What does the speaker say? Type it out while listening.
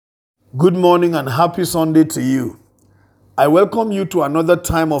Good morning and happy Sunday to you. I welcome you to another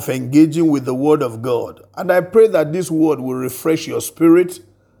time of engaging with the Word of God, and I pray that this Word will refresh your spirit,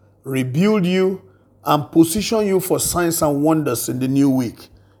 rebuild you, and position you for signs and wonders in the new week.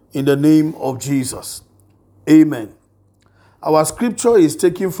 In the name of Jesus. Amen. Our scripture is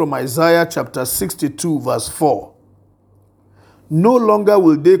taken from Isaiah chapter 62 verse 4. No longer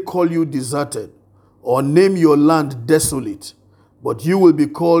will they call you deserted or name your land desolate, but you will be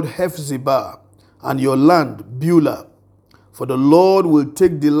called Hephzibah, and your land Beulah. For the Lord will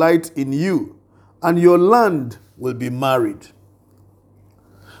take delight in you, and your land will be married.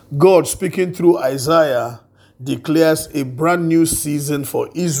 God, speaking through Isaiah, declares a brand new season for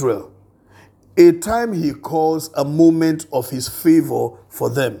Israel, a time he calls a moment of his favor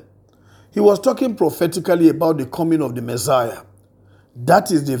for them. He was talking prophetically about the coming of the Messiah. That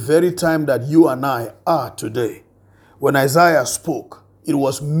is the very time that you and I are today. When Isaiah spoke, it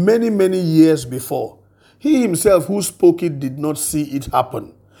was many, many years before. He himself who spoke it did not see it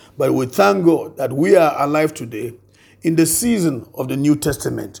happen. But we thank God that we are alive today in the season of the New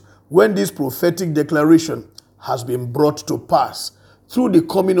Testament, when this prophetic declaration has been brought to pass through the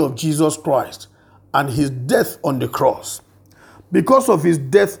coming of Jesus Christ and his death on the cross. Because of his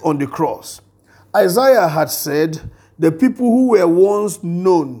death on the cross, Isaiah had said the people who were once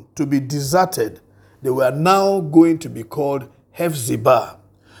known to be deserted, they were now going to be called Hephzibah.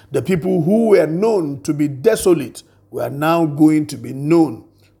 The people who were known to be desolate were now going to be known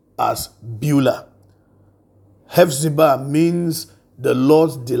as Beulah. Hephzibah means the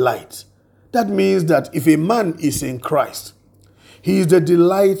Lord's delight. That means that if a man is in Christ, he is the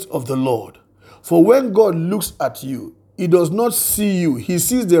delight of the Lord. For when God looks at you, he does not see you. He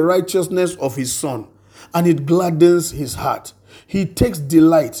sees the righteousness of his Son, and it gladdens his heart. He takes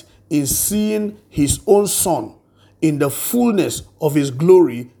delight in seeing his own Son in the fullness of his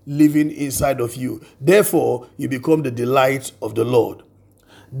glory living inside of you. Therefore, you become the delight of the Lord.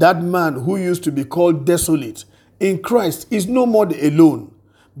 That man who used to be called desolate in Christ is no more alone,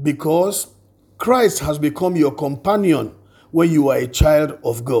 because Christ has become your companion when you are a child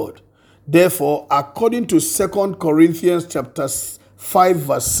of God. Therefore, according to 2 Corinthians chapter 5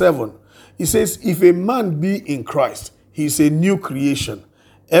 verse 7, it says, if a man be in Christ, he is a new creation.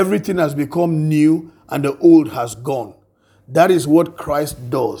 Everything has become new and the old has gone. That is what Christ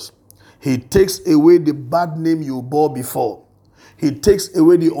does. He takes away the bad name you bore before. He takes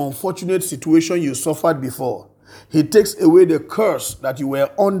away the unfortunate situation you suffered before. He takes away the curse that you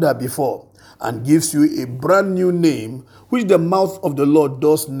were under before and gives you a brand new name, which the mouth of the Lord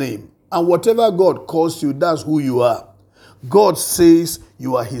does name. And whatever God calls you, that's who you are. God says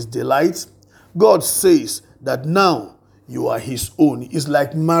you are his delight. God says that now you are his own. It's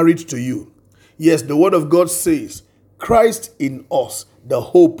like married to you. Yes, the word of God says, Christ in us, the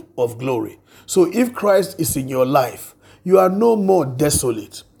hope of glory. So if Christ is in your life, you are no more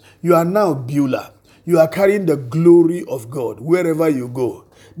desolate. You are now Beulah. You are carrying the glory of God wherever you go.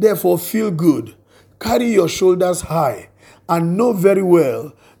 Therefore, feel good. Carry your shoulders high and know very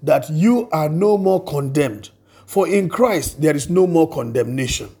well that you are no more condemned. For in Christ, there is no more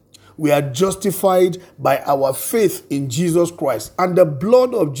condemnation. We are justified by our faith in Jesus Christ, and the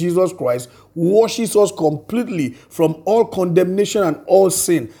blood of Jesus Christ washes us completely from all condemnation and all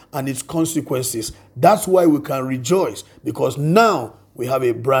sin and its consequences. That's why we can rejoice, because now we have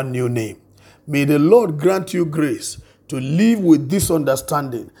a brand new name. May the Lord grant you grace to live with this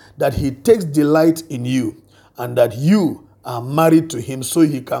understanding that he takes delight in you and that you are married to him, so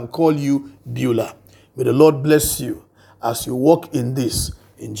he can call you Beulah. May the Lord bless you as you walk in this.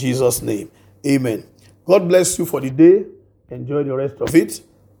 In Jesus' name, amen. God bless you for the day. Enjoy the rest of it.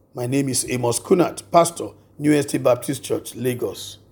 My name is Amos Kunat, pastor, New Estate Baptist Church, Lagos.